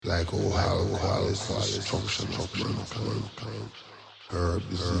like how quality destruction of mankind, herb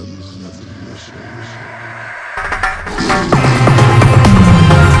disease and every mission.